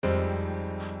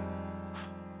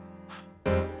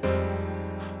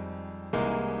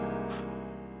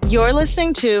You're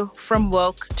listening to From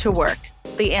Woke to Work,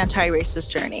 the Anti-Racist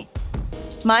Journey.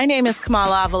 My name is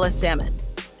Kamala Avila Salmon,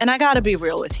 and I gotta be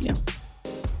real with you.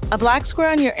 A black square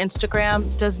on your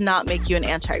Instagram does not make you an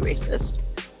anti-racist,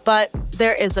 but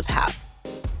there is a path.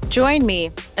 Join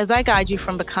me as I guide you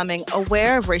from becoming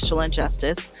aware of racial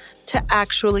injustice to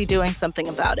actually doing something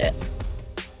about it.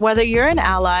 Whether you're an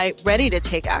ally ready to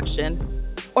take action,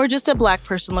 or just a black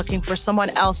person looking for someone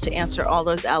else to answer all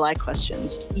those ally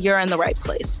questions, you're in the right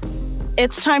place.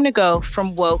 It's time to go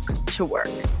from woke to work.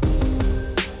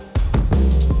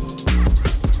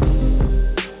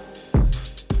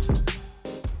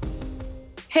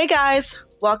 Hey guys,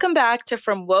 welcome back to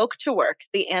From Woke to Work,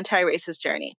 the Anti-Racist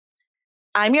Journey.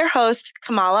 I'm your host,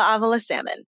 Kamala Avila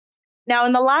Salmon. Now,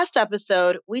 in the last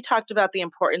episode, we talked about the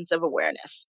importance of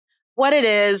awareness, what it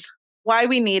is, why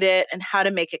we need it, and how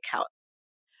to make it count.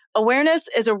 Awareness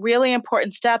is a really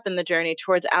important step in the journey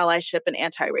towards allyship and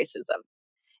anti-racism.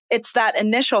 It's that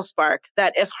initial spark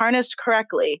that, if harnessed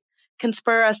correctly, can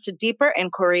spur us to deeper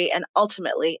inquiry and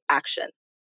ultimately action.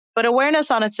 But awareness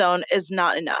on its own is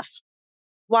not enough.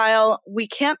 While we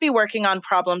can't be working on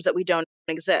problems that we don't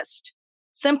exist,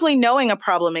 simply knowing a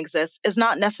problem exists is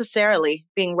not necessarily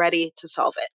being ready to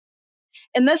solve it.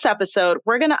 In this episode,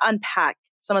 we're going to unpack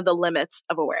some of the limits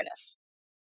of awareness.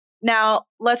 Now,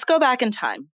 let's go back in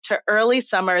time to early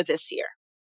summer this year.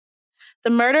 The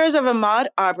murders of Ahmaud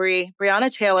Arbery,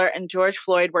 Breonna Taylor, and George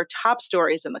Floyd were top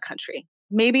stories in the country,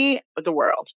 maybe the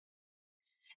world.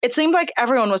 It seemed like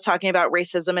everyone was talking about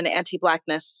racism and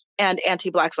anti-Blackness and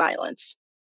anti-Black violence.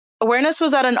 Awareness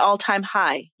was at an all-time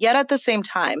high, yet at the same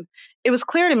time, it was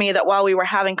clear to me that while we were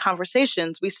having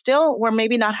conversations, we still were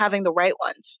maybe not having the right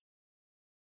ones.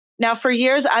 Now, for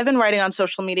years, I've been writing on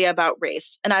social media about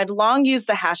race, and I'd long used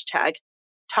the hashtag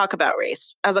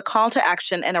 #TalkAboutRace as a call to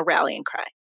action and a rallying cry.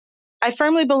 I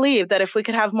firmly believe that if we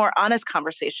could have more honest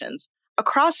conversations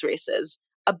across races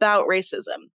about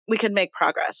racism, we could make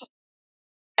progress.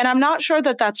 And I'm not sure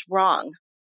that that's wrong,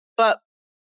 but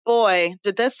boy,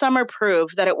 did this summer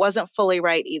prove that it wasn't fully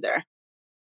right either.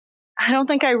 I don't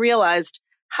think I realized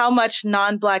how much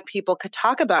non-Black people could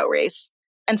talk about race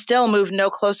and still move no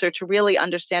closer to really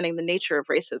understanding the nature of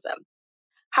racism.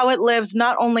 How it lives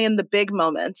not only in the big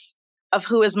moments of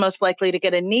who is most likely to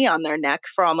get a knee on their neck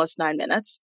for almost 9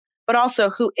 minutes, but also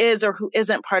who is or who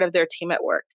isn't part of their team at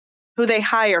work, who they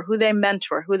hire, who they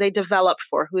mentor, who they develop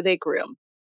for, who they groom.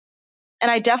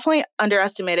 And I definitely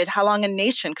underestimated how long a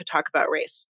nation could talk about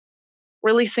race,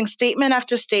 releasing statement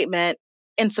after statement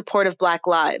in support of Black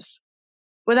lives,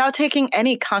 without taking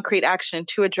any concrete action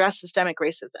to address systemic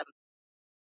racism.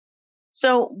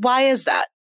 So why is that?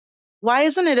 Why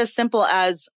isn't it as simple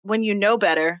as when you know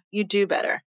better, you do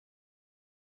better?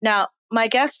 Now, my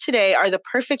guests today are the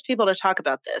perfect people to talk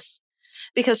about this,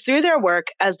 because through their work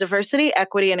as diversity,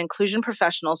 equity, and inclusion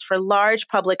professionals for large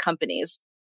public companies,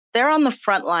 they're on the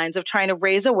front lines of trying to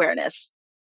raise awareness,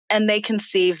 and they can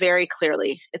see very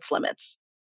clearly its limits.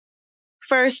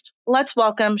 First, let's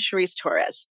welcome Charise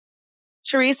Torres.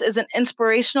 Charise is an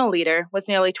inspirational leader with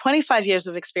nearly 25 years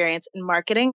of experience in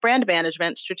marketing, brand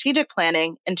management, strategic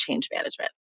planning, and change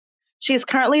management. She is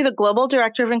currently the Global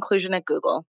Director of Inclusion at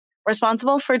Google,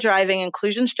 responsible for driving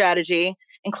inclusion strategy,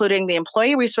 including the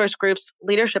employee resource groups,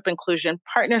 leadership inclusion,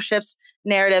 partnerships,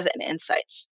 narrative, and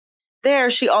insights.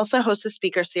 There, she also hosts a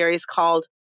speaker series called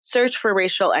Search for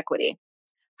Racial Equity,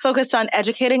 focused on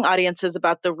educating audiences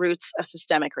about the roots of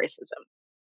systemic racism.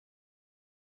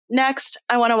 Next,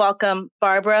 I want to welcome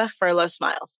Barbara Furlow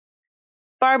Smiles.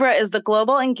 Barbara is the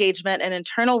Global Engagement and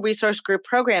Internal Resource Group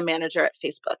Program Manager at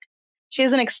Facebook. She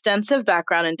has an extensive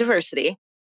background in diversity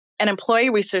and employee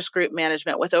resource group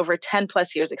management with over 10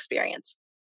 plus years experience.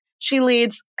 She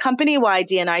leads company-wide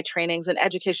D&I trainings and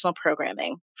educational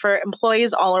programming for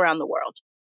employees all around the world.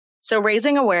 So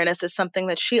raising awareness is something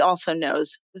that she also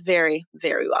knows very,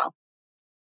 very well.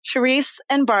 Charise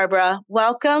and Barbara,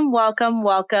 welcome, welcome,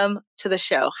 welcome to the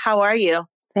show. How are you?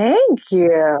 Thank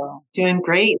you. Doing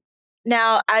great.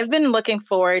 Now, I've been looking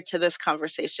forward to this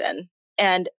conversation,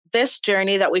 and this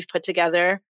journey that we've put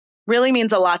together really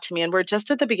means a lot to me, and we're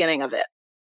just at the beginning of it.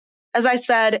 As I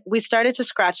said, we started to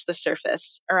scratch the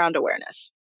surface around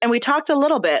awareness, and we talked a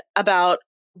little bit about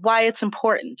why it's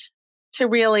important to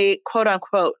really, quote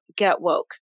unquote, get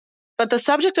woke. But the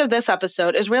subject of this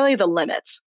episode is really the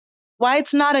limits. Why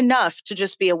it's not enough to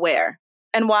just be aware,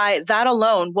 and why that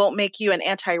alone won't make you an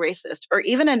anti-racist or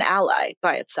even an ally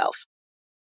by itself.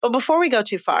 But before we go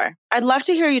too far, I'd love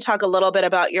to hear you talk a little bit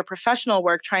about your professional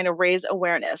work trying to raise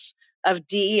awareness of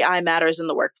DEI matters in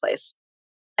the workplace,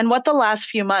 and what the last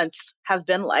few months have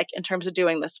been like in terms of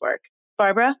doing this work.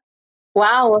 Barbara?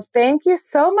 Wow. Well, thank you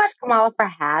so much, Kamala, for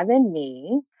having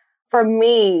me. For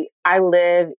me, I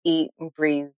live, eat, and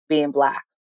breathe being Black.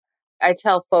 I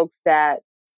tell folks that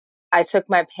I took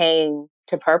my pain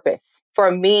to purpose.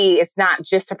 For me, it's not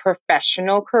just a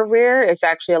professional career, it's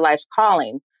actually a life's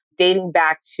calling, dating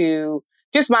back to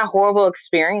just my horrible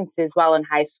experiences while in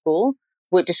high school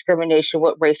with discrimination,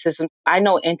 with racism. I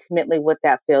know intimately what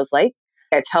that feels like.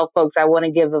 I tell folks I want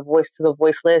to give a voice to the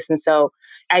voiceless. And so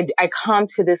I come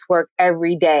to this work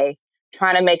every day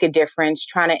trying to make a difference,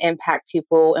 trying to impact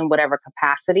people in whatever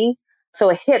capacity. So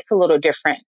it hits a little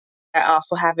different. I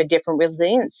also have a different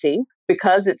resiliency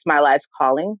because it's my life's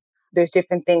calling. There's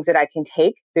different things that I can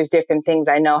take. There's different things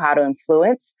I know how to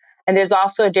influence. And there's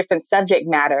also a different subject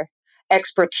matter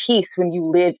expertise when you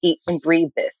live, eat, and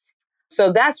breathe this.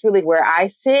 So that's really where I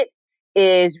sit,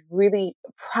 is really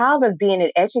proud of being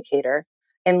an educator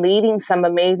and leading some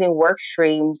amazing work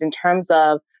streams in terms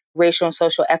of racial and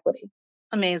social equity.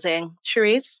 Amazing.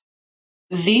 Cherise?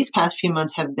 These past few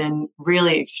months have been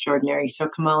really extraordinary. So,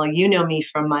 Kamala, you know me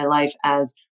from my life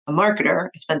as a marketer.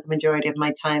 I spent the majority of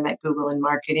my time at Google in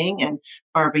marketing. And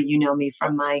Barbara, you know me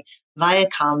from my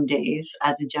Viacom days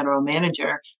as a general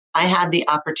manager. I had the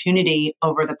opportunity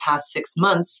over the past 6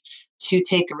 months to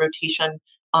take a rotation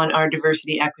on our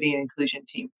diversity, equity, and inclusion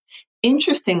team.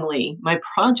 Interestingly, my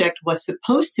project was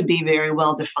supposed to be very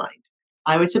well defined.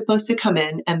 I was supposed to come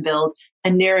in and build a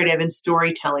narrative and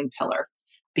storytelling pillar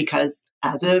because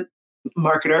as a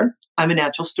marketer, I'm a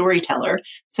natural storyteller.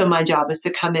 So my job is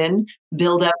to come in,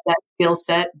 build up that skill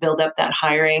set, build up that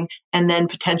hiring, and then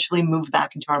potentially move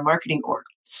back into our marketing org.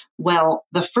 Well,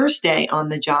 the first day on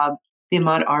the job, the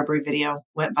Ahmaud Arbery video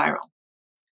went viral.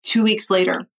 2 weeks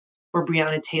later were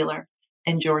Breonna Taylor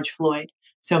and George Floyd.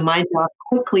 So my job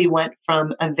quickly went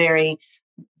from a very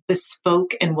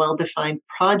bespoke and well-defined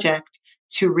project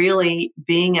to really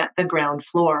being at the ground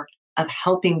floor of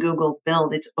helping Google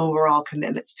build its overall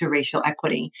commitments to racial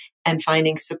equity and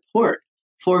finding support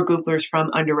for Googlers from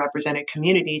underrepresented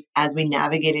communities as we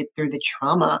navigated through the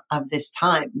trauma of this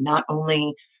time, not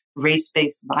only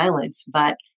race-based violence,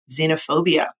 but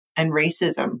xenophobia and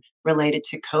racism related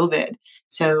to COVID.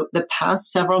 So the past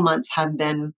several months have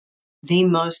been the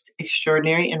most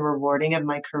extraordinary and rewarding of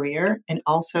my career, and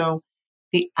also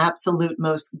the absolute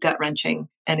most gut-wrenching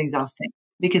and exhausting,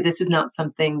 because this is not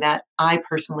something that I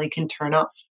personally can turn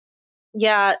off.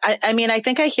 Yeah, I mean, I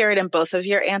think I hear it in both of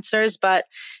your answers, but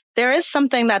there is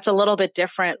something that's a little bit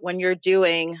different when you're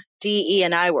doing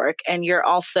DE&I work and you're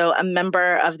also a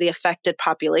member of the affected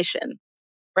population,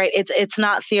 right? It's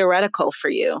not theoretical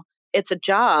for you. It's a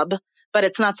job, but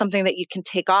it's not something that you can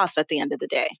take off at the end of the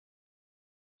day.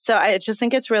 So I just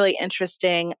think it's really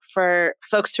interesting for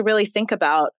folks to really think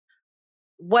about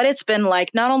what it's been like,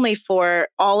 not only for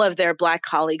all of their Black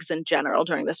colleagues in general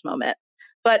during this moment,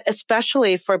 but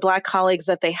especially for Black colleagues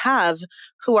that they have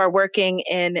who are working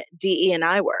in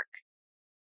DE&I work,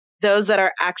 those that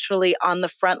are actually on the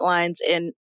front lines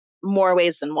in more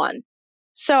ways than one.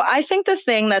 So I think the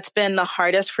thing that's been the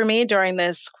hardest for me during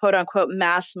this quote unquote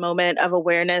mass moment of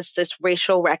awareness, this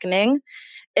racial reckoning,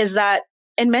 is that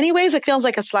in many ways it feels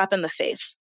like a slap in the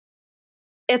face.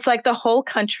 It's like the whole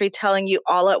country telling you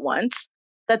all at once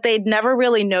that they'd never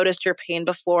really noticed your pain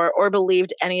before or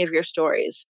believed any of your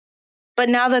stories. But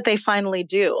now that they finally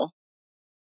do,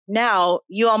 now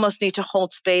you almost need to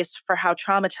hold space for how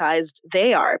traumatized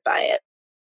they are by it,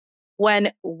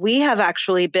 when we have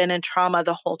actually been in trauma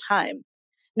the whole time.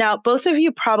 Now, both of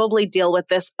you probably deal with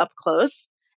this up close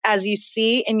as you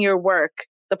see in your work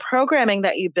the programming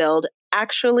that you build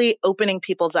actually opening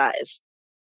people's eyes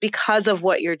because of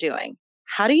what you're doing.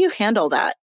 How do you handle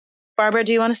that? Barbara,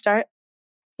 do you want to start?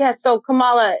 Yeah, so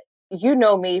Kamala, you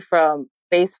know me from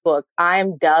Facebook.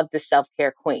 I'm dubbed the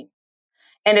self-care queen.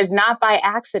 And it's not by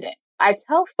accident. I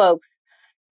tell folks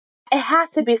it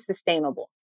has to be sustainable.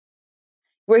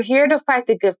 We're here to fight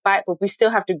the good fight, but we still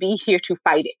have to be here to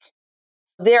fight it.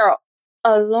 There are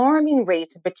alarming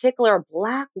rates, in particular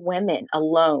Black women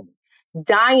alone,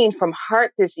 dying from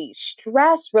heart disease,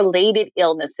 stress-related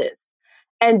illnesses.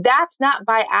 And that's not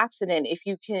by accident. If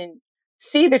you can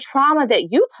see the trauma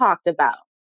that you talked about,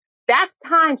 that's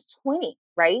times 20,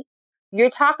 right? You're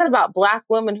talking about Black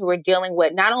women who are dealing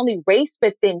with not only race,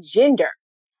 but then gender.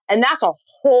 And that's a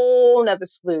whole nother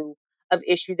slew of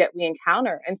issues that we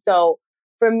encounter. And so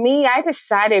for me, I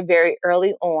decided very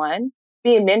early on,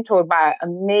 being mentored by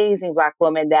an amazing Black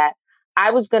woman, that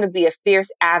I was going to be a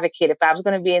fierce advocate if I was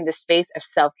going to be in the space of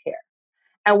self-care.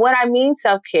 And what I mean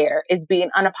self-care is being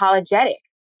unapologetic.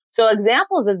 So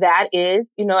examples of that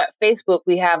is, at Facebook,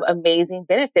 we have amazing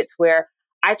benefits where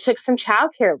I took some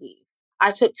childcare leave.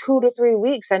 I took 2 to 3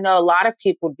 weeks. I know a lot of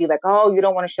people would be like, oh, you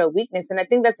don't want to show weakness. And I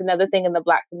think that's another thing in the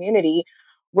Black community.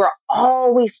 we're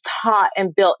always taught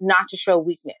and built not to show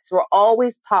weakness. We're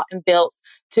always taught and built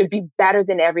to be better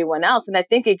than everyone else. And I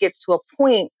think it gets to a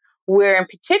point where, in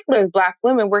particular, as Black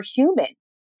women, we're human.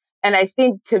 And I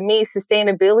think, to me,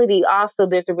 sustainability also,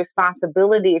 there's a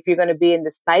responsibility, if you're going to be in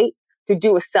this fight, to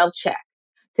do a self check,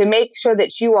 to make sure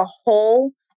that you are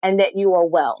whole and that you are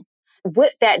well.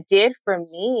 What that did for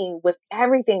me with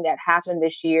everything that happened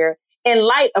this year, in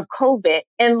light of COVID,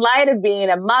 in light of being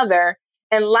a mother,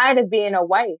 in light of being a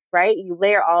wife, right? You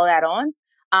layer all that on,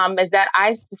 is that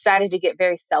I decided to get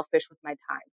very selfish with my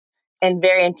time and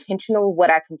very intentional with what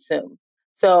I consume.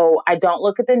 So I don't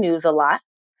look at the news a lot.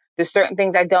 There's certain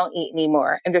things I don't eat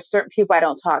anymore. And there's certain people I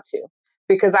don't talk to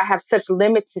because I have such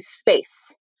limited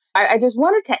space. I just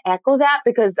wanted to echo that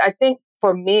because I think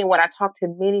for me, when I talk to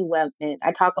many women,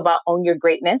 I talk about own your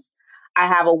greatness. I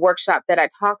have a workshop that I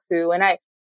talk through, and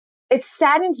it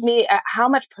saddens me at how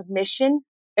much permission,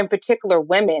 in particular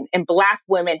women and Black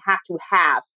women,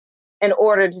 have in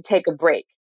order to take a break.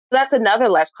 That's another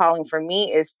life calling for me,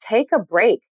 is take a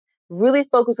break. Really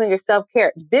focus on your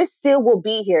self-care. This still will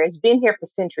be here. It's been here for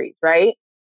centuries, right?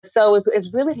 So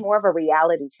it's really more of a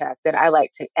reality check that I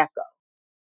like to echo.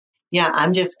 Yeah,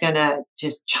 I'm just going to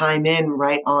just chime in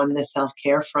right on the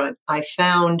self-care front. I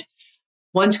found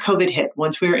once COVID hit,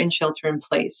 once we were in shelter in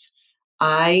place,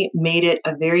 I made it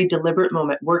a very deliberate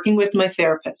moment working with my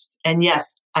therapist. And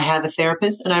yes, I have a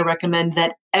therapist, and I recommend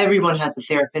that everyone has a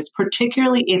therapist,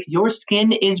 particularly if your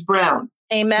skin is brown.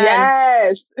 Amen.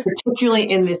 Yes.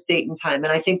 Particularly in this date and time.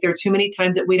 And I think there are too many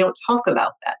times that we don't talk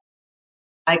about that.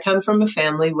 I come from a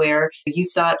family where you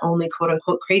thought only quote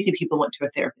unquote crazy people went to a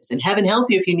therapist, and heaven help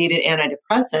you if you need an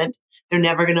antidepressant. They're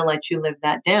never going to let you live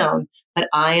that down. But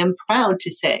I am proud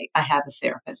to say I have a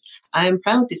therapist. I am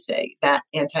proud to say that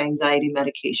anti-anxiety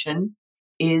medication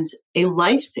is a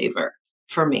lifesaver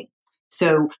for me.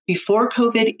 So before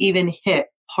COVID even hit,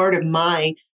 part of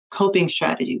my coping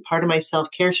strategy, part of my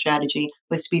self-care strategy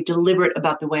was to be deliberate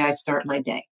about the way I start my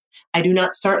day. I do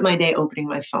not start my day opening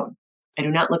my phone. I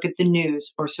do not look at the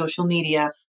news or social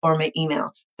media or my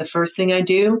email. The first thing I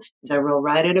do is I roll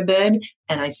right out of bed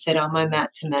and I sit on my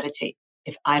mat to meditate.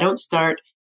 If I don't start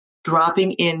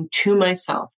dropping into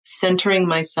myself, centering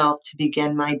myself to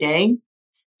begin my day,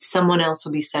 someone else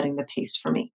will be setting the pace for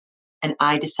me. And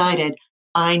I decided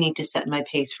I need to set my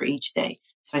pace for each day.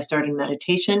 So I start in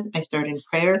meditation, I start in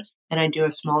prayer, and I do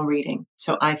a small reading.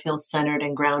 So I feel centered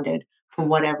and grounded for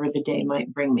whatever the day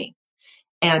might bring me.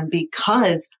 And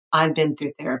because I've been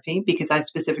through therapy, because I've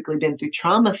specifically been through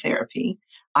trauma therapy,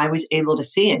 I was able to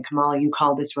see, and Kamala, you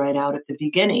called this right out at the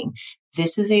beginning,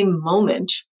 this is a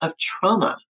moment of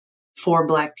trauma for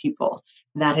Black people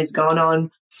that has gone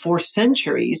on for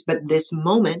centuries, but this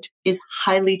moment is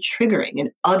highly triggering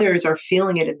and others are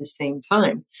feeling it at the same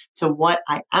time. So what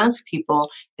I ask people,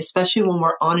 especially when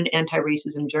we're on an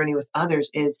anti-racism journey with others,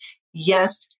 is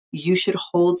yes, you should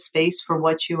hold space for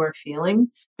what you are feeling,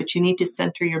 but you need to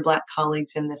center your Black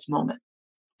colleagues in this moment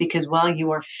because while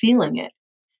you are feeling it,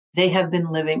 they have been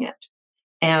living it.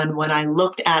 And when I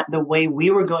looked at the way we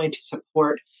were going to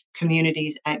support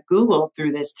communities at Google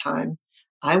through this time,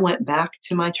 I went back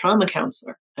to my trauma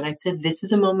counselor and I said, this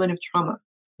is a moment of trauma.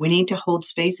 We need to hold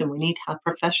space and we need to have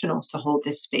professionals to hold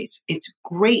this space. It's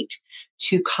great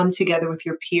to come together with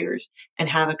your peers and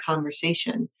have a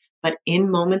conversation. But in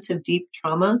moments of deep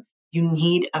trauma, you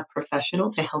need a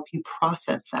professional to help you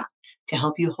process that, to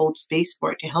help you hold space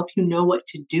for it, to help you know what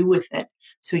to do with it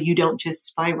so you don't just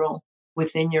spiral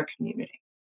within your community.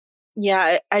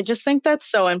 Yeah, I just think that's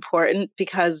so important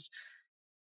because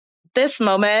this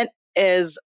moment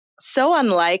is so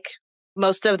unlike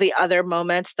most of the other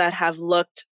moments that have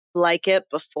looked like it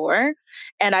before.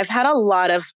 And I've had a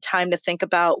lot of time to think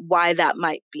about why that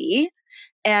might be.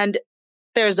 And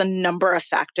there's a number of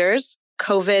factors,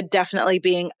 COVID definitely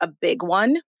being a big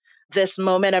one. This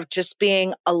moment of just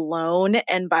being alone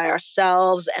and by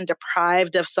ourselves and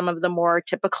deprived of some of the more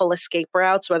typical escape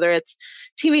routes, whether it's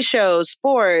TV shows,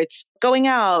 sports, going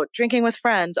out, drinking with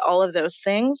friends, all of those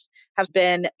things have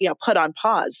been, put on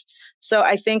pause. So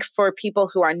I think for people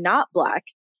who are not Black,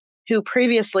 who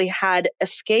previously had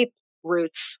escape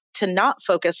routes to not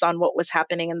focus on what was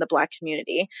happening in the Black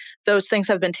community, those things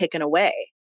have been taken away.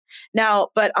 Now,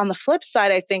 but on the flip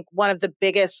side, I think one of the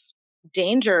biggest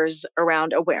dangers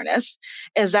around awareness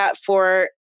is that for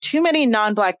too many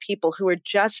non-Black people who are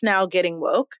just now getting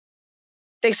woke,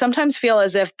 they sometimes feel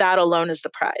as if that alone is the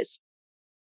prize,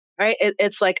 right?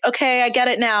 It's like, okay, I get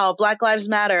it now. Black Lives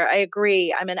Matter. I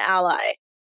agree. I'm an ally.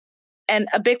 And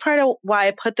a big part of why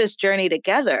I put this journey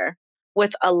together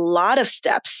with a lot of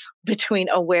steps between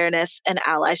awareness and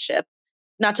allyship,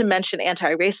 not to mention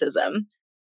anti-racism,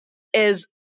 is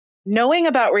knowing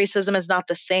about racism is not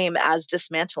the same as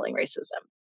dismantling racism.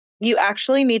 You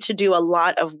actually need to do a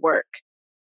lot of work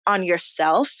on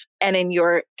yourself and in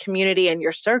your community and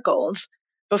your circles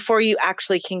before you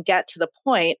actually can get to the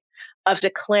point of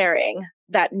declaring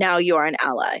that now you are an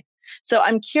ally. So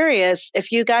I'm curious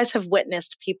if you guys have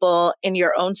witnessed people in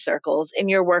your own circles, in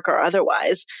your work or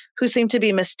otherwise, who seem to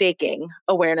be mistaking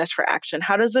awareness for action.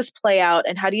 How does this play out,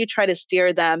 and how do you try to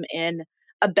steer them in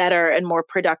a better and more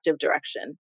productive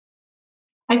direction?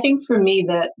 I think for me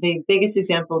that the biggest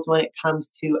example is when it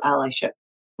comes to allyship,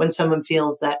 when someone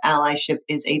feels that allyship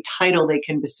is a title they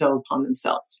can bestow upon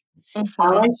themselves.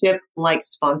 Allyship, like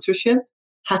sponsorship,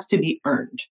 has to be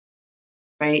earned,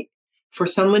 right? For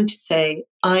someone to say,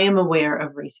 I am aware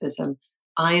of racism,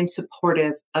 I am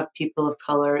supportive of people of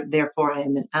color, therefore I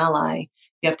am an ally,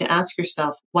 you have to ask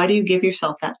yourself, why do you give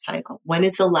yourself that title? When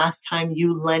is the last time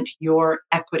you lent your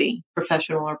equity,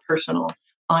 professional or personal,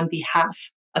 on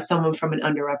behalf of someone from an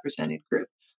underrepresented group?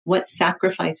 What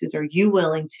sacrifices are you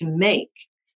willing to make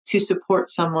to support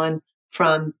someone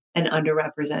from an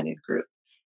underrepresented group?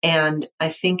 And I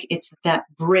think it's that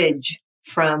bridge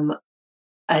from,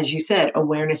 as you said,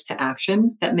 awareness to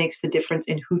action that makes the difference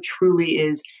in who truly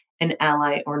is an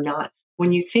ally or not.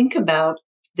 When you think about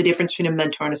the difference between a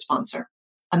mentor and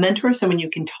a mentor is someone you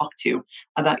can talk to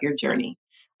about your journey.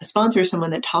 A sponsor is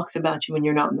someone that talks about you when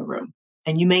you're not in the room.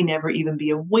 And you may never even be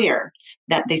aware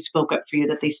that they spoke up for you,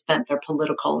 that they spent their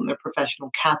political and their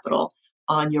professional capital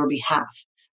on your behalf.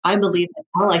 I believe that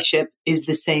allyship is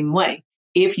the same way.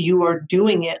 If you are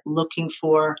doing it looking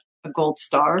for a gold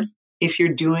star, if you're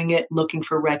doing it looking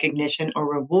for recognition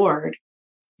or reward,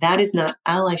 that is not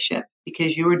allyship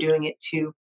because you are doing it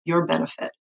to your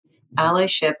benefit.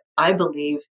 Allyship, I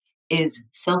believe, is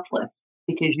selfless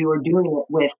because you are doing it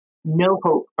with no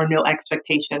hope or no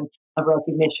expectation of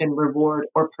recognition, reward,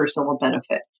 or personal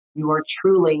benefit. You are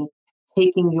truly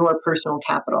taking your personal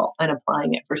capital and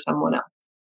applying it for someone else.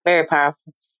 Very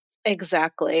powerful.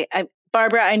 Exactly.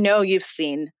 Barbara, I know you've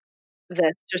seen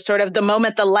this, just sort of the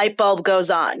moment the light bulb goes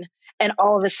on and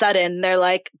all of a sudden they're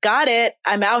like, got it,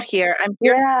 I'm out here, I'm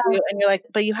here for you. And you're like,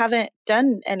 but you haven't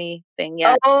done anything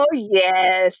yet. Oh,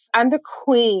 yes. I'm the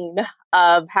queen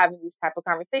of having these type of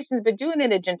conversations, but doing it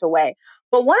in a gentle way.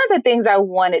 But one of the things I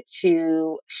wanted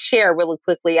to share really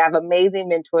quickly, I have amazing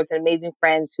mentors and amazing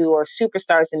friends who are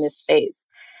superstars in this space.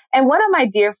 And one of my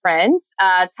dear friends,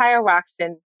 Tyra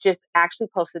Roxton, just actually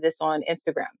posted this on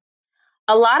Instagram.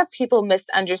 A lot of people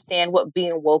misunderstand what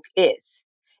being woke is.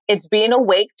 It's being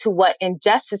awake to what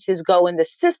injustices go in the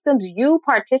systems you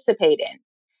participate in.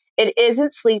 It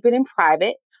isn't sleeping in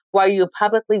private while you're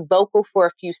publicly vocal for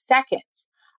a few seconds.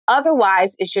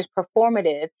 Otherwise, it's just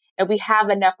performative, and we have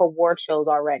enough award shows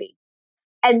already.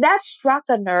 And that struck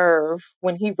a nerve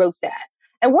when he wrote that.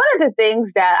 And one of the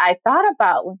things that I thought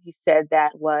about when he said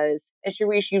that was, and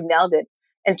Sharice, you nailed it,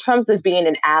 in terms of being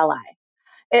an ally.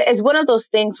 It's one of those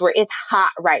things where it's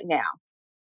hot right now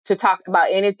to talk about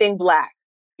anything Black.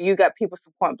 You got people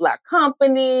supporting Black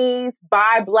companies,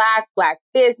 buy Black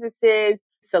businesses,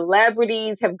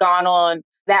 celebrities have gone on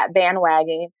that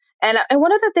bandwagon. And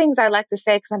one of the things I like to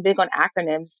say, because I'm big on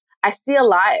acronyms, I see a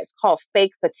lot, it's called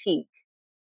fake fatigue.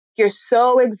 You're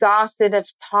so exhausted of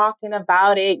talking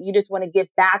about it. You just want to get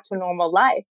back to normal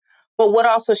life. But what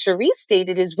also Sharice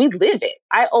stated is we live it.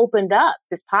 I opened up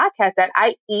this podcast that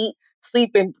I eat,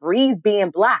 sleep, and breathe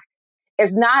being Black.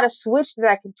 It's not a switch that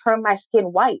I can turn my skin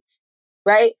white,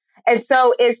 right? And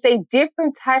so it's a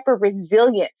different type of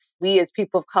resilience we as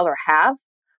people of color have,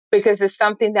 because it's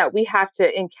something that we have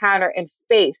to encounter and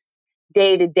face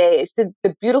day to day. It's the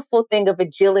beautiful thing of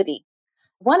agility.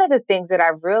 One of the things that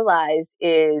I've realized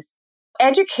is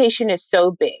education is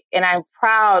so big, and I'm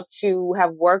proud to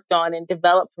have worked on and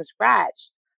developed from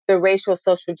scratch the racial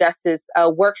social justice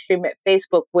work stream at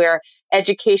Facebook, where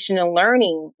education and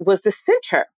learning was the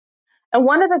center. And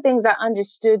one of the things I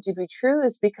understood to be true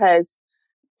is because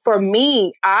for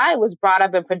me, I was brought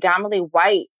up in predominantly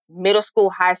white middle school,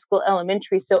 high school,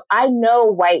 elementary. So I know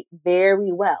white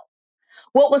very well.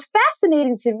 What was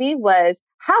fascinating to me was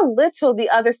how little the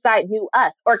other side knew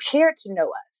us or cared to know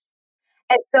us.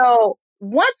 And so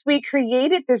once we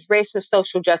created this racial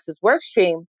social justice work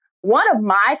stream, one of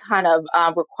my kind of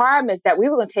requirements that we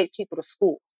were going to take people to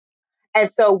school. And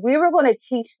so we were going to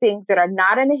teach things that are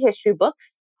not in the history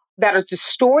books, that are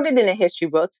distorted in the history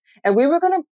books. And we were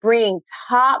going to bring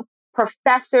top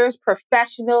professors,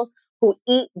 professionals who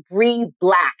eat, breathe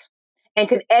Black and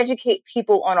can educate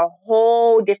people on a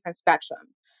whole different spectrum.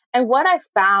 And what I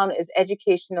found is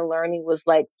education and learning was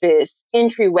like this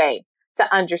entryway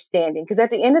to understanding. Because at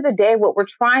the end of the day, what we're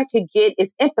trying to get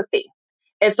is empathy.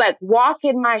 It's like, walk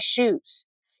in my shoes.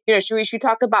 Sharice, you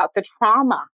talked about the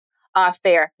trauma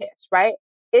therapist, right?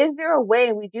 Is there a way,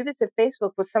 and we do this at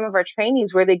Facebook with some of our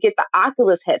trainees, where they get the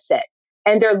Oculus headset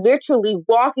and they're literally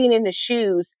walking in the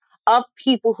shoes of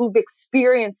people who've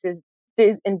experienced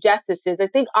these injustices? I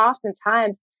think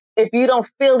oftentimes if you don't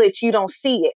feel it, you don't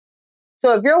see it.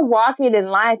 So if you're walking in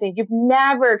life and you've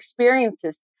never experienced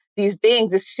these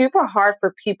things, it's super hard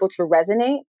for people to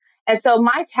resonate. And so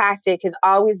my tactic has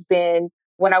always been,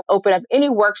 when I open up any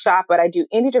workshop, but I do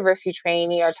any diversity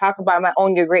training or talk about my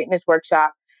Own Your Greatness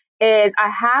workshop, is I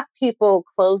have people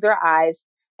close their eyes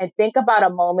and think about a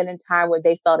moment in time where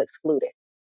they felt excluded.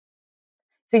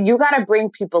 So you got to bring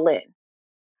people in.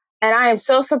 And I am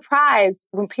so surprised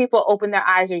when people open their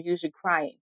eyes, they're usually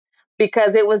crying,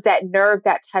 because it was that nerve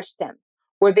that touched them.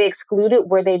 Were they excluded?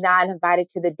 Were they not invited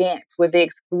to the dance? Were they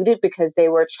excluded because they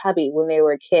were chubby when they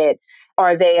were a kid?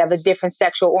 Or they have a different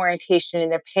sexual orientation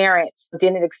and their parents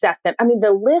didn't accept them? I mean,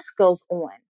 the list goes on.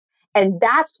 And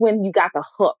that's when you got the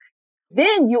hook.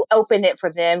 Then you open it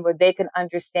for them where they can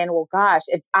understand, well, gosh,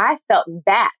 if I felt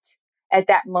that at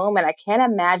that moment, I can't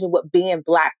imagine what being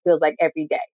Black feels like every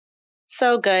day.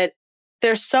 So good.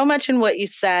 There's so much in what you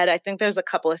said. I think there's a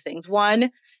couple of things. One,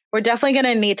 we're definitely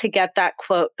going to need to get that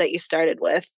quote that you started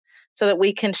with so that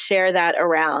we can share that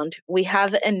around. We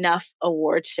have enough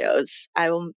award shows.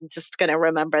 I'm just going to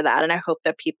remember that. And I hope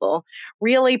that people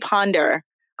really ponder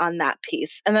on that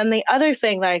piece. And then the other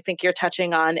thing that I think you're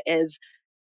touching on is,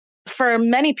 for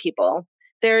many people,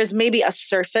 there's maybe a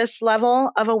surface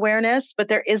level of awareness, but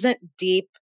there isn't deep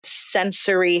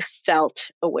sensory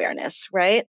felt awareness,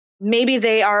 right? Maybe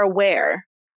they are aware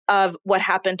of what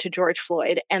happened to George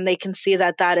Floyd and they can see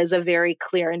that that is a very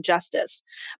clear injustice,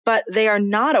 but they are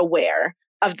not aware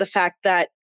of the fact that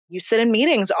you sit in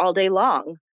meetings all day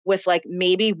long with like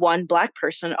maybe one Black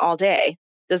person all day.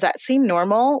 Does that seem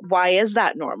normal? Why is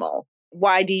that normal?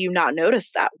 Why do you not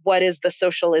notice that? What is the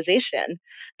socialization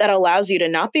that allows you to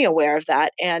not be aware of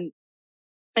that? And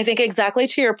I think exactly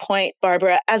to your point,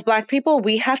 Barbara, as Black people,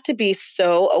 we have to be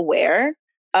so aware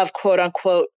of quote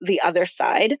unquote the other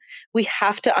side. We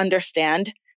have to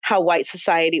understand how white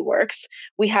society works.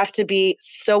 We have to be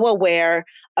so aware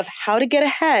of how to get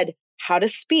ahead, how to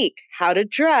speak, how to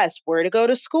dress, where to go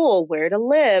to school, where to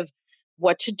live,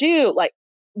 what to do. Like,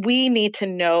 we need to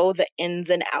know the ins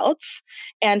and outs.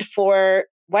 And for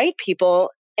white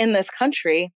people in this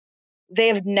country, they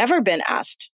have never been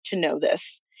asked to know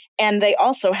this. And they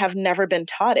also have never been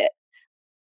taught it.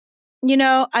 You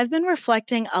know, I've been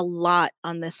reflecting a lot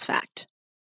on this fact.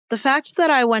 The fact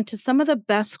that I went to some of the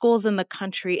best schools in the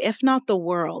country, if not the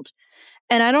world,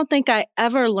 and I don't think I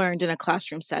ever learned in a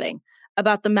classroom setting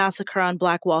about the massacre on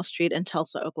Black Wall Street in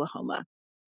Tulsa, Oklahoma.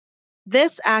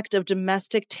 This act of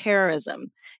domestic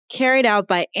terrorism, carried out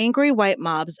by angry white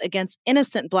mobs against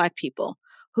innocent Black people,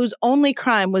 whose only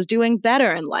crime was doing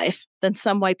better in life than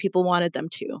some white people wanted them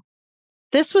to.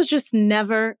 This was just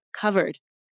never covered.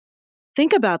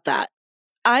 Think about that.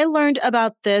 I learned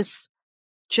about this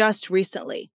just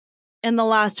recently, in the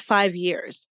last 5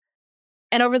 years.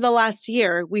 And over the last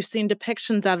year, we've seen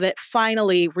depictions of it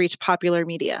finally reach popular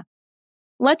media.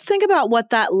 Let's think about what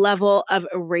that level of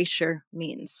erasure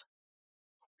means.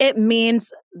 It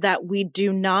means that we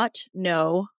do not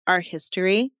know our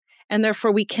history, and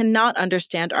therefore we cannot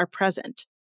understand our present.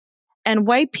 And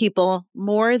white people,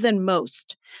 more than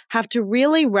most, have to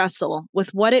really wrestle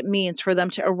with what it means for them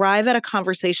to arrive at a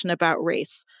conversation about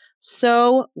race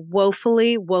so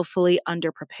woefully, woefully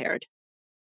underprepared.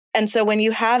 And so when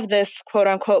you have this quote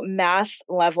unquote mass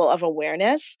level of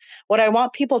awareness, what I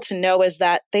want people to know is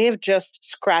that they have just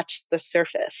scratched the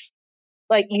surface.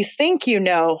 Like, you think you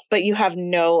know, but you have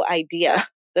no idea.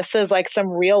 This is like some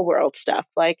real world stuff.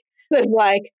 Like, this is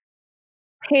like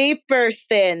paper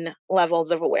thin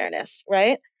levels of awareness,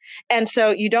 right? And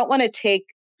so you don't want to take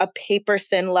a paper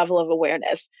thin level of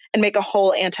awareness and make a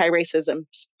whole anti-racism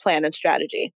plan and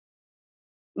strategy.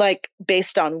 Like,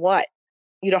 based on what?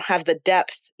 You don't have the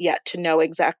depth yet to know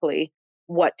exactly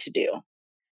what to do.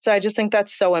 So I just think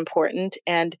that's so important.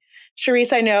 And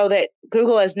Sharice, I know that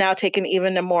Google has now taken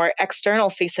even a more external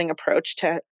facing approach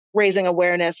to raising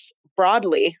awareness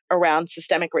broadly around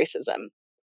systemic racism.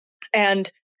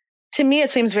 And to me,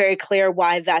 it seems very clear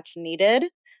why that's needed.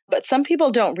 But some people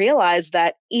don't realize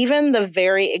that even the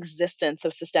very existence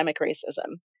of systemic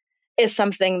racism is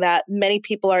something that many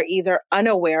people are either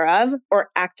unaware of or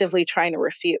actively trying to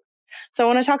refute. So I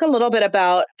want to talk a little bit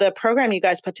about the program you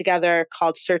guys put together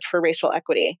called Search for Racial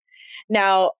Equity.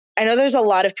 Now, I know there's a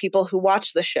lot of people who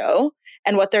watch the show,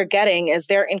 and what they're getting is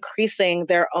they're increasing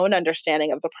their own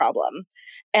understanding of the problem.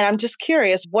 And I'm just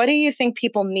curious, what do you think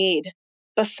people need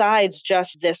besides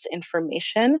just this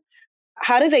information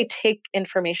How do they take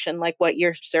information like what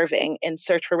you're serving in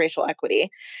Search for Racial Equity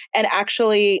and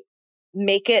actually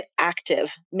make it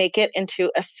active, make it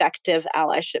into effective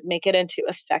allyship, make it into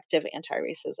effective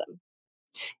anti-racism?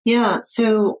 Yeah,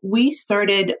 so we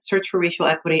started Search for Racial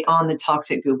Equity on the Talks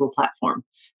at Google platform.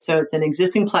 So it's an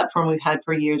existing platform we've had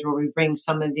for years where we bring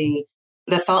some of the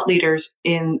thought leaders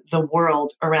in the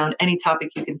world around any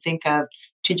topic you can think of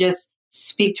to just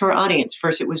speak to our audience.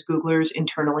 First, it was Googlers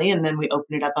internally, and then we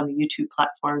opened it up on the YouTube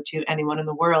platform to anyone in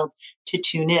the world to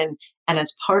tune in. And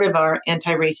as part of our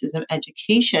anti-racism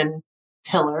education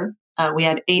pillar, we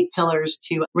had 8 pillars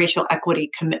to racial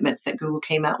equity commitments that Google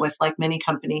came out with, like many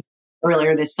companies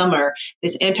earlier this summer.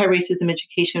 This anti-racism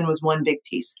education was one big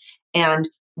piece. And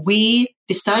we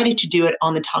decided to do it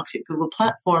on the Talks at Google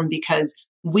platform because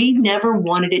we never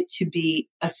wanted it to be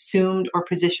assumed or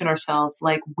position ourselves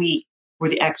like we were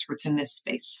the experts in this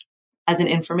space. As an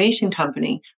information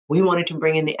company, we wanted to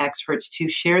bring in the experts to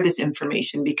share this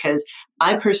information because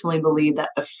I personally believe that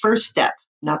the first step,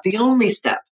 not the only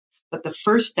step, but the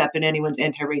first step in anyone's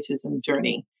anti-racism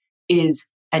journey is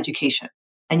education.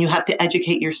 And you have to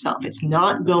educate yourself. It's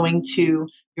not going to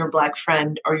your Black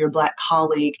friend or your Black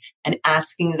colleague and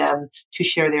asking them to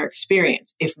share their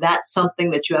experience. If that's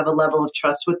something that you have a level of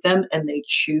trust with them and they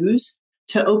choose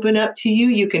to open up to you,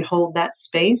 you can hold that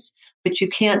space, but you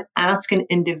can't ask an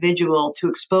individual to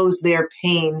expose their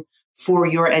pain for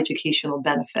your educational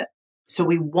benefit. So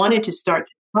we wanted to start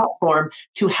the platform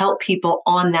to help people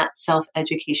on that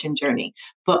self-education journey,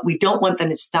 but we don't want them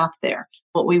to stop there.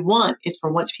 What we want is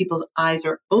for once people's eyes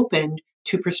are opened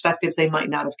to perspectives they might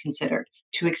not have considered,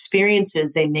 to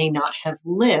experiences they may not have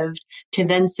lived, to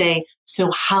then say,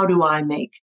 so how do I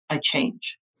make a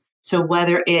change? So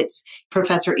whether it's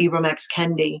Professor Ibram X.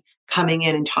 Kendi coming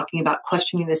in and talking about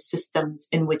questioning the systems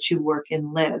in which you work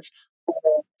and live,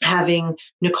 or having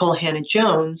Nicole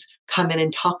Hannah-Jones come in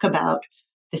and talk about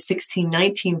the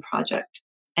 1619 Project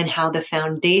and how the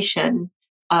foundation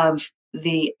of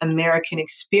the American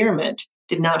experiment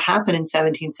did not happen in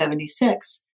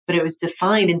 1776, but it was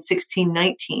defined in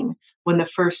 1619 when the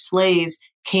first slaves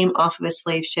came off of a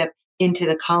slave ship into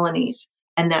the colonies,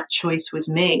 and that choice was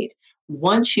made.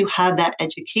 Once you have that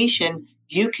education,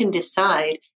 you can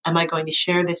decide, am I going to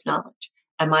share this knowledge?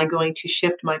 Am I going to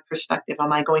shift my perspective?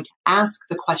 Am I going to ask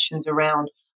the questions around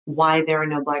why there are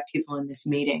no Black people in this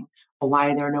meeting? Or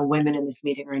why there are no women in this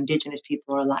meeting, or Indigenous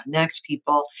people, or Latinx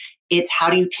people? It's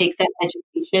how do you take that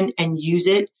education and use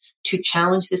it to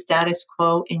challenge the status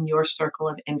quo in your circle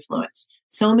of influence?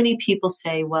 So many people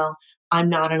say, well, I'm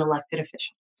not an elected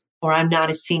official, or I'm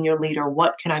not a senior leader.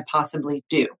 What can I possibly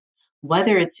do?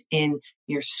 Whether it's in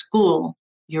your school,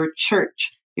 your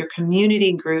church, your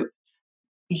community group,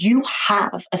 you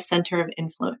have a center of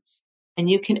influence. And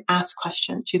you can ask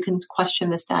questions. You can question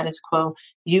the status quo.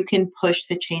 You can push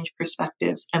to change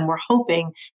perspectives. And we're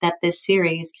hoping that this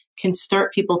series can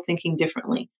start people thinking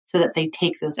differently so that they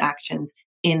take those actions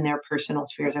in their personal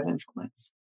spheres of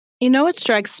influence. You know what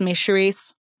strikes me,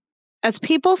 Charisse? As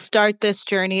people start this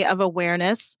journey of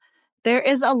awareness, there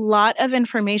is a lot of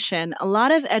information, a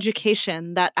lot of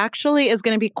education that actually is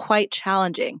going to be quite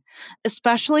challenging,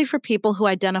 especially for people who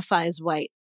identify as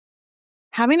white.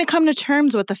 Having to come to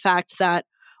terms with the fact that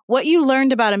what you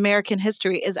learned about American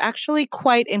history is actually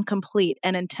quite incomplete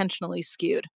and intentionally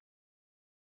skewed.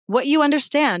 What you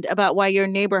understand about why your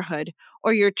neighborhood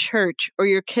or your church or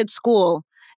your kid's school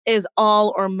is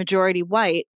all or majority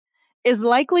white is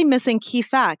likely missing key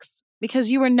facts because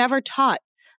you were never taught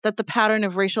that the pattern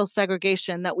of racial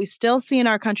segregation that we still see in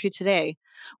our country today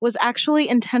was actually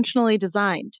intentionally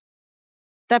designed.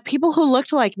 That people who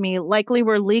looked like me likely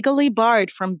were legally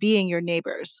barred from being your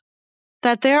neighbors.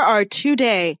 That there are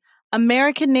today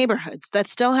American neighborhoods that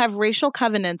still have racial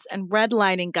covenants and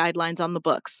redlining guidelines on the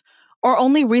books, or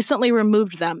only recently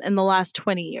removed them in the last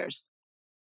 20 years.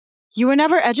 You were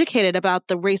never educated about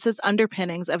the racist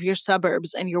underpinnings of your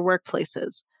suburbs and your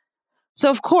workplaces. So,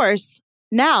 of course,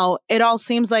 now it all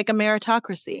seems like a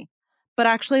meritocracy, but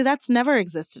actually that's never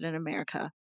existed in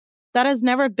America. That has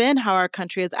never been how our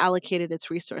country has allocated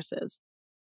its resources.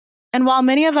 And while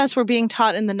many of us were being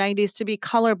taught in the 90s to be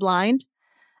colorblind,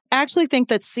 I actually think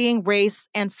that seeing race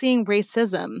and seeing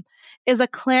racism is a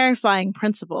clarifying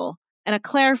principle and a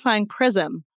clarifying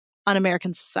prism on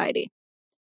American society.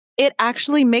 It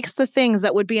actually makes the things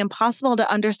that would be impossible to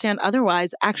understand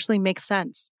otherwise actually make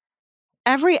sense.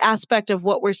 Every aspect of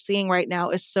what we're seeing right now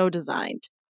is so designed.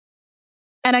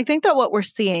 And I think that what we're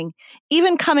seeing,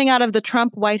 even coming out of the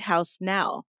Trump White House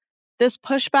now, this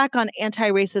pushback on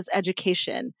anti-racist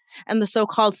education and the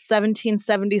so-called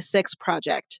 1776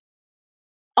 Project,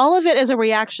 all of it is a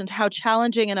reaction to how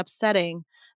challenging and upsetting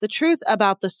the truth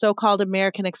about the so-called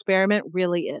American experiment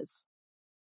really is.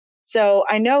 So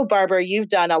I know, Barbara, you've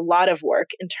done a lot of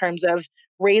work in terms of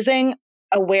raising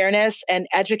awareness and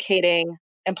educating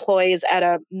employees at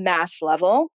a mass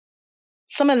level.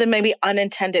 Some of them may be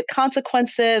unintended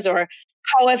consequences, or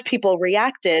how have people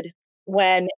reacted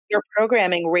when your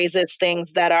programming raises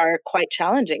things that are quite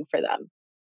challenging for them?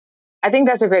 I think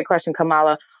that's a great question,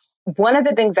 Kamala. One of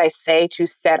the things I say to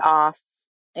set off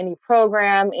any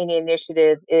program, any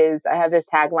initiative is I have this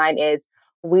tagline is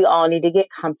we all need to get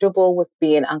comfortable with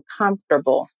being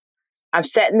uncomfortable. I'm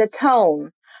setting the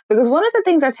tone because one of the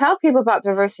things I tell people about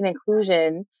diversity and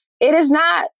inclusion, it is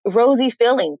not rosy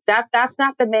feelings. That's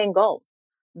not the main goal.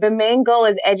 The main goal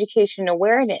is education and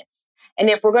awareness. And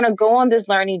if we're going to go on this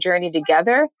learning journey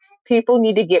together, people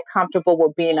need to get comfortable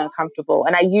with being uncomfortable.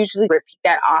 And I usually repeat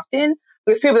that often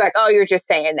because people are like, oh, you're just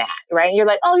saying that, right? And you're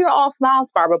like, oh, you're all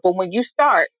smiles, Barbara. But when you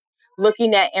start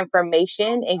looking at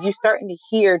information and you starting to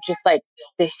hear just like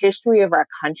the history of our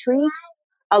country,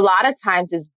 a lot of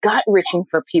times is gut wrenching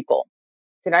for people.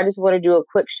 And I just want to do a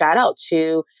quick shout out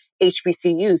to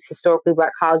HBCUs, historically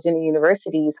Black colleges and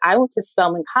universities. I went to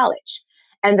Spelman College,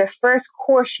 and the first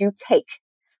course you take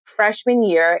freshman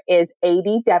year is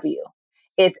ADW.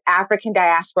 It's African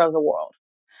Diaspora of the World.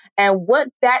 And what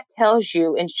that tells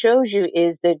you and shows you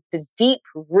is the deep,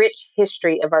 rich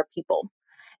history of our people.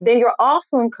 Then you're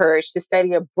also encouraged to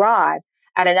study abroad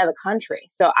at another country.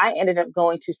 So I ended up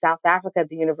going to South Africa at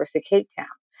the University of Cape Town.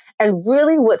 And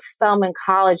really what Spelman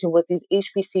College and what these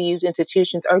HBCUs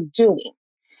institutions are doing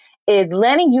is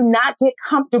letting you not get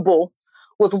comfortable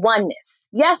with oneness.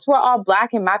 Yes, we're all Black.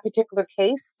 In my particular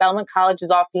case, Spelman College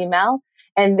is all female,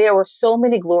 and there were so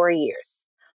many glory years.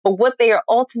 But what they are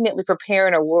ultimately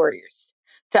preparing are warriors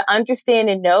to understand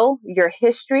and know your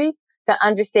history, to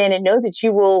understand and know that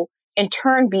you will in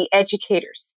turn be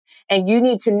educators. And you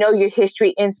need to know your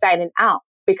history inside and out.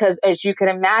 Because as you can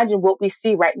imagine, what we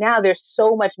see right now, there's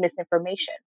so much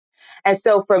misinformation. And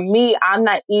so for me, I'm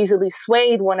not easily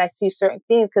swayed when I see certain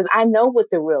things because I know what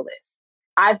the real is.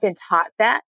 I've been taught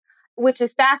that, which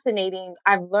is fascinating.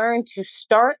 I've learned to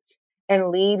start and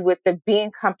lead with the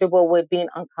being comfortable with being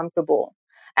uncomfortable.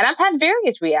 And I've had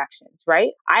various reactions,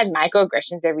 right? I have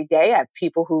microaggressions every day. I have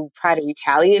people who try to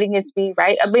retaliate against me,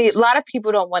 right? I mean, a lot of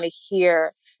people don't want to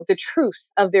hear the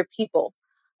truth of their people.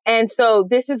 And so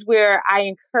this is where I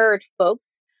encourage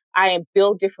folks. I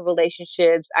build different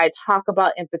relationships. I talk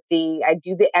about empathy. I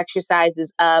do the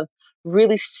exercises of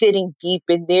really sitting deep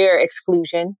in their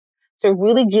exclusion. So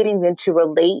really getting them to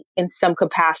relate in some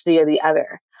capacity or the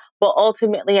other. But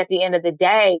ultimately, at the end of the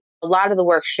day, a lot of the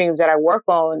work streams that I work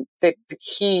on, the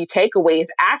key takeaway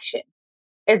is action.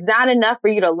 It's not enough for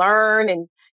you to learn and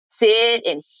sit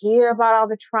and hear about all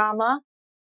the trauma.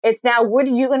 It's now, what are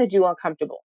you going to do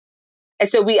uncomfortable? And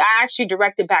so I actually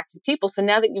direct it back to people. So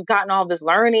now that you've gotten all this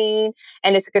learning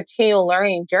and it's a continual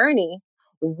learning journey,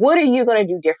 what are you going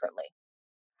to do differently?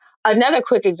 Another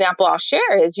quick example I'll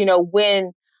share is,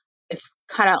 when it's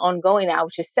kind of ongoing now,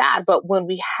 which is sad, but when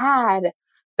we had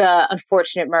the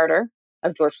unfortunate murder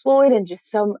of George Floyd and just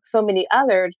so many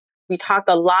others, we talked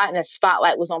a lot and the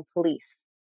spotlight was on police.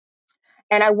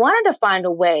 And I wanted to find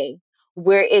a way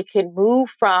where it could move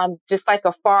from just like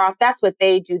a far off, that's what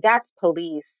they do, that's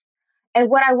police. And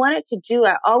what I wanted to do,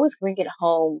 I always bring it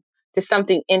home to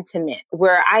something intimate,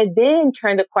 where I then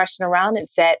turned the question around and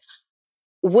said,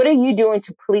 what are you doing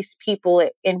to police people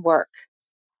in work,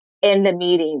 in the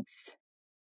meetings?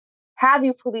 Have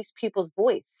you policed people's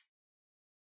voice?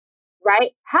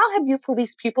 Right? How have you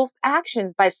policed people's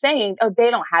actions by saying, oh, they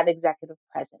don't have executive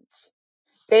presence?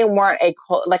 They weren't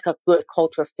like a good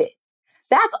culture fit.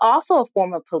 That's also a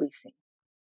form of policing,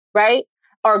 right?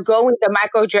 Or go with the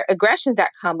microaggressions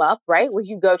that come up, right? Where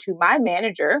you go to my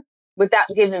manager without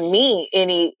giving me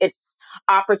any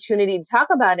opportunity to talk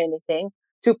about anything,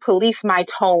 to police my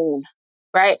tone,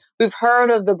 right? We've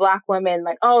heard of the Black women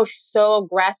like, oh, she's so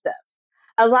aggressive.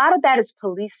 A lot of that is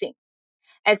policing.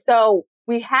 And so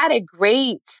we had a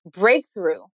great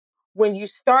breakthrough when you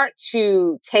start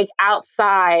to take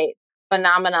outside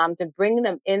phenomenons and bring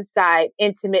them inside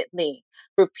intimately,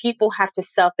 where people have to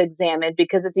self-examine,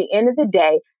 because at the end of the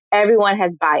day, everyone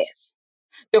has bias.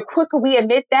 The quicker we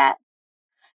admit that,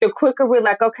 the quicker we're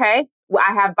like, okay, well,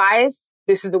 I have bias.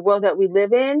 This is the world that we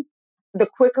live in. The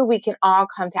quicker we can all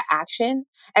come to action.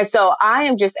 And so I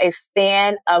am just a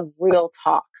fan of real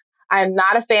talk. I am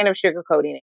not a fan of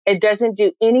sugarcoating it. It doesn't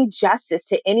do any justice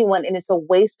to anyone, and it's a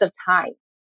waste of time.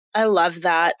 I love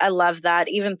that. I love that.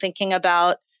 Even thinking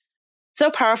about So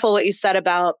powerful what you said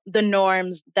about the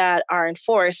norms that are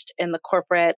enforced in the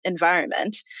corporate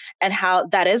environment and how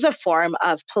that is a form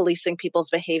of policing people's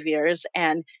behaviors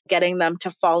and getting them to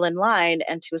fall in line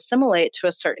and to assimilate to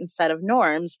a certain set of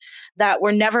norms that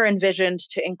were never envisioned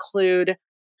to include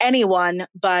anyone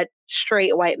but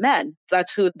straight white men.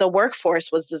 That's who the workforce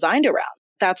was designed around.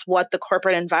 That's what the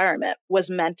corporate environment was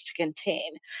meant to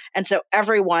contain. And so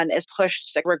everyone is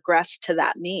pushed to regress to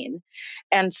that mean.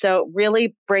 And so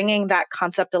really bringing that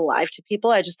concept alive to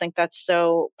people, I just think that's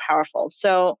so powerful.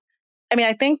 So, I mean,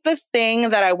 I think the thing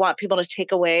that I want people to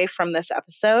take away from this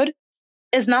episode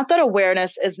is not that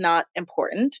awareness is not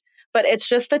important, but it's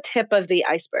just the tip of the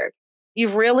iceberg.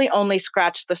 You've really only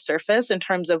scratched the surface in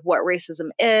terms of what racism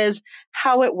is,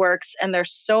 how it works, and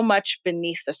there's so much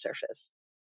beneath the surface.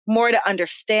 More to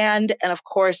understand, and of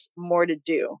course, more to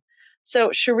do. So,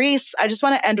 Charisse, I just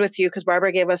want to end with you because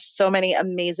Barbara gave us so many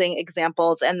amazing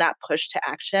examples and that push to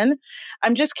action.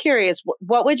 I'm just curious,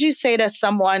 what would you say to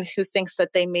someone who thinks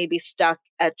that they may be stuck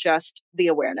at just the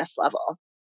awareness level?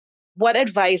 What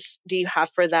advice do you have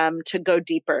for them to go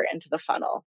deeper into the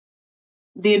funnel?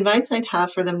 The advice I'd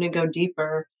have for them to go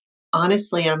deeper,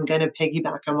 honestly, I'm going to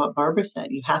piggyback on what Barbara said.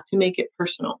 You have to make it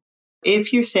personal.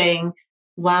 If you're saying,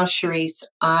 wow, Charisse,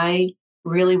 I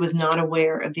really was not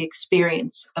aware of the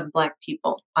experience of Black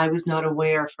people. I was not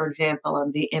aware, for example,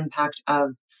 of the impact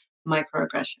of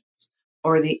microaggressions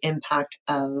or the impact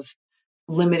of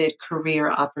limited career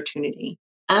opportunity.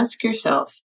 Ask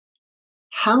yourself,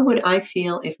 how would I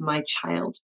feel if my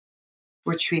child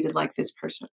were treated like this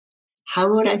person? How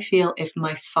would I feel if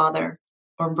my father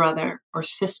or brother or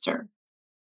sister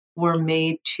were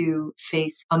made to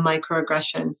face a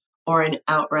microaggression or an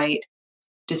outright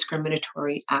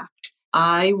discriminatory act?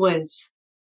 I was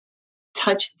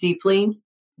touched deeply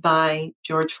by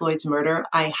George Floyd's murder.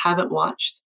 I haven't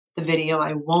watched the video.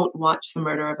 I won't watch the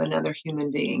murder of another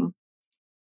human being.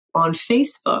 On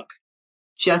Facebook,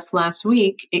 just last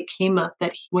week, it came up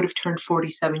that he would have turned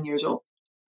 47 years old.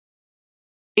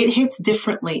 It hits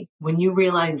differently when you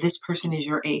realize this person is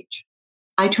your age.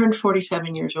 I turned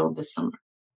 47 years old this summer.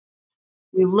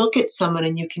 You look at someone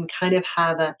and you can kind of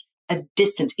have a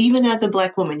distance. Even as a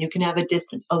Black woman, you can have a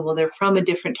distance. Oh, well, they're from a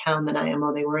different town than I am.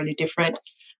 Oh, they were in a different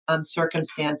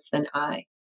circumstance than I.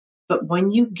 But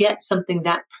when you get something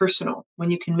that personal,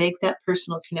 when you can make that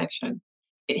personal connection,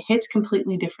 it hits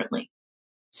completely differently.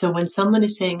 So when someone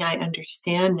is saying, I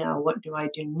understand now, what do I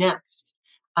do next?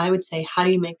 I would say, how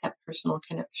do you make that personal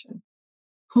connection?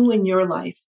 Who in your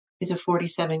life is a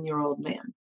 47-year-old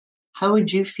man? How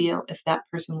would you feel if that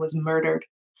person was murdered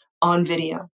on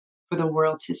video for the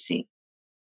world to see?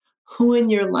 Who in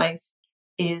your life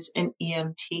is an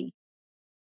EMT?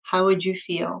 How would you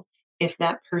feel if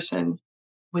that person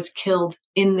was killed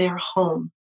in their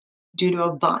home due to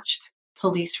a botched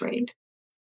police raid?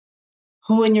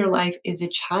 Who in your life is a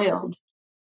child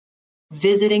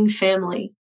visiting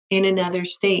family in another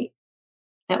state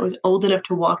that was old enough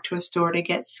to walk to a store to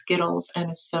get Skittles and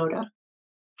a soda?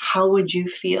 How would you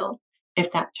feel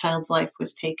if that child's life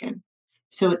was taken?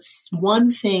 So it's one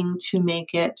thing to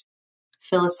make it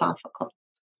philosophical,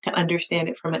 to understand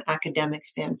it from an academic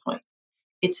standpoint.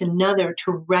 It's another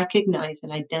to recognize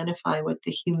and identify with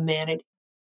the humanity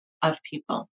of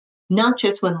people, not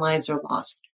just when lives are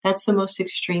lost. That's the most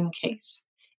extreme case.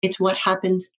 It's what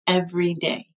happens every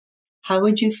day. How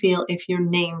would you feel if your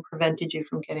name prevented you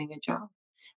from getting a job?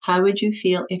 How would you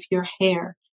feel if your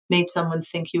hair made someone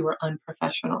think you were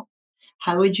unprofessional?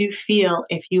 How would you feel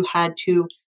if you had to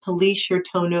police your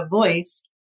tone of voice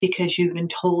because you've been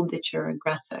told that you're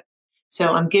aggressive?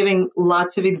 So I'm giving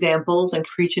lots of examples and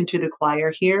preaching to the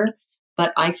choir here,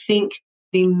 but I think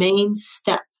the main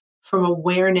step from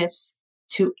awareness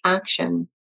to action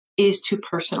is to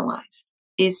personalize,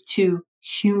 is to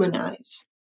humanize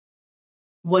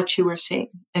what you are seeing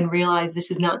and realize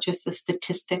this is not just a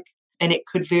statistic, and it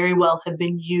could very well have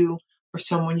been you or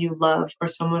someone you love or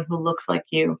someone who looks like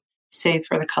you, save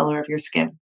for the color of your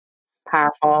skin.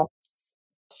 Powerful.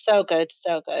 So good,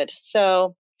 so good.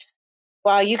 So,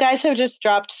 wow, you guys have just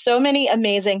dropped so many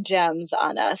amazing gems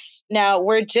on us. Now,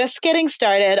 we're just getting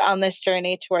started on this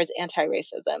journey towards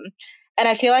anti-racism, and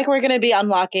I feel like we're going to be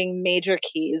unlocking major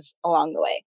keys along the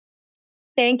way.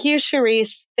 Thank you,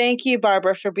 Charisse. Thank you,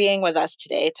 Barbara, for being with us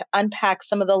today to unpack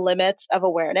some of the limits of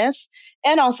awareness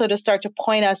and also to start to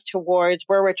point us towards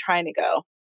where we're trying to go,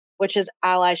 which is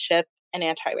allyship and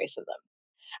anti-racism.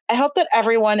 I hope that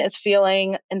everyone is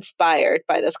feeling inspired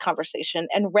by this conversation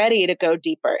and ready to go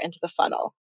deeper into the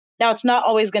funnel. Now, it's not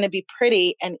always going to be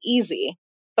pretty and easy,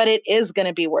 but it is going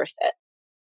to be worth it.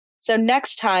 So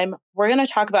next time, we're going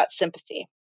to talk about sympathy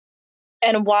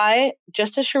and why,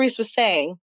 just as Charisse was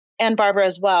saying, and Barbara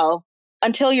as well,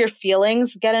 until your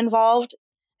feelings get involved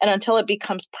and until it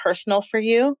becomes personal for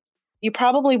you, you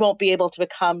probably won't be able to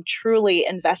become truly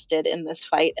invested in this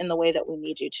fight in the way that we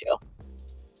need you to.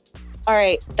 All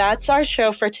right, that's our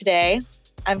show for today.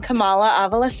 I'm Kamala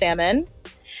Avila Salmon,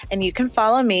 and you can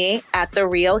follow me at The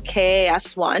Real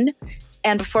KAS1.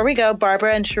 And before we go,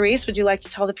 Barbara and Charisse, would you like to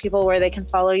tell the people where they can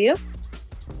follow you?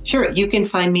 Sure. You can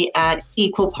find me at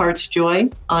Equal Parts Joy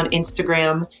on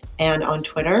Instagram and on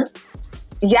Twitter.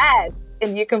 Yes.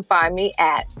 And you can find me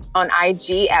on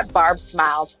IG at Barb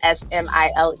Smiles,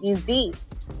 Smilez.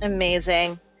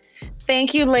 Amazing.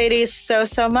 Thank you, ladies, so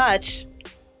much.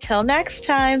 Till next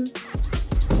time.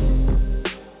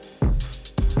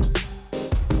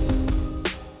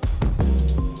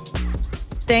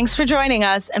 Thanks for joining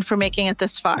us and for making it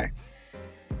this far.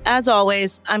 As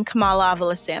always, I'm Kamala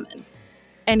Avila Salmon,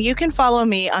 and you can follow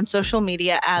me on social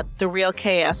media at The Real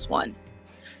KS1.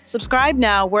 Subscribe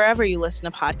now wherever you listen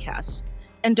to podcasts,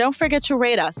 and don't forget to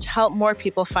rate us to help more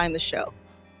people find the show.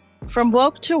 From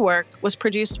Woke to Work was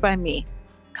produced by me,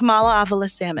 Kamala Avila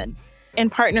Salmon, in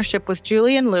partnership with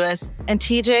Julian Lewis and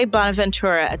TJ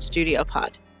Bonaventura at Studio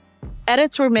Pod.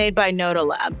 Edits were made by Noda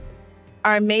Lab.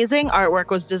 Our amazing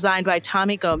artwork was designed by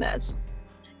Tommy Gomez.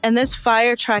 And this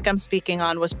fire track I'm speaking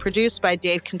on was produced by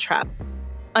Dave Contrap.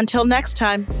 Until next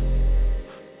time.